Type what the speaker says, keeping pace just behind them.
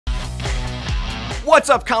What's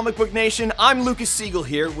up, Comic Book Nation? I'm Lucas Siegel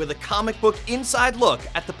here with a comic book inside look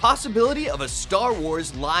at the possibility of a Star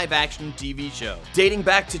Wars live-action TV show. Dating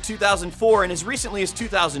back to 2004 and as recently as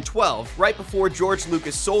 2012, right before George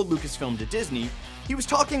Lucas sold Lucasfilm to Disney, he was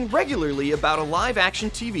talking regularly about a live-action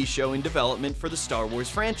TV show in development for the Star Wars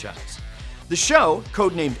franchise. The show,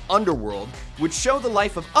 codenamed Underworld, would show the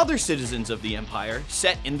life of other citizens of the Empire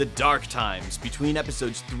set in the dark times between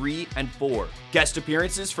episodes 3 and 4. Guest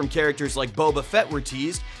appearances from characters like Boba Fett were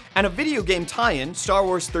teased, and a video game tie-in, Star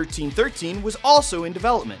Wars 1313, was also in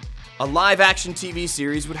development. A live-action TV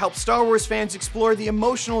series would help Star Wars fans explore the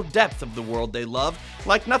emotional depth of the world they love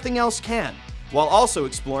like nothing else can, while also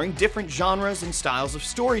exploring different genres and styles of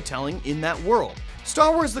storytelling in that world.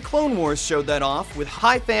 Star Wars The Clone Wars showed that off with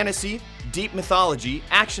high fantasy, deep mythology,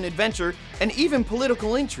 action-adventure, and even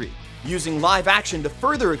political intrigue. Using live action to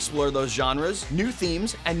further explore those genres, new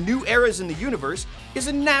themes, and new eras in the universe is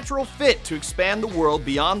a natural fit to expand the world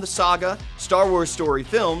beyond the saga, Star Wars story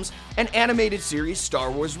films, and animated series Star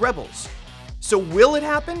Wars Rebels. So will it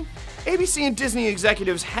happen? ABC and Disney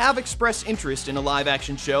executives have expressed interest in a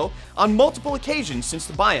live-action show on multiple occasions since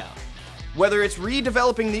the buyout. Whether it's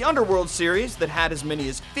redeveloping the Underworld series that had as many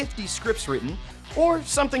as 50 scripts written, or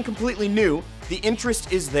something completely new, the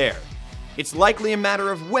interest is there. It's likely a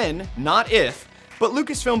matter of when, not if, but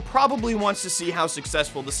Lucasfilm probably wants to see how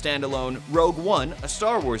successful the standalone Rogue One, a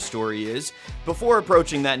Star Wars story is, before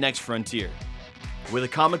approaching that next frontier. With a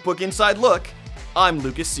comic book inside look, I'm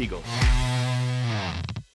Lucas Siegel.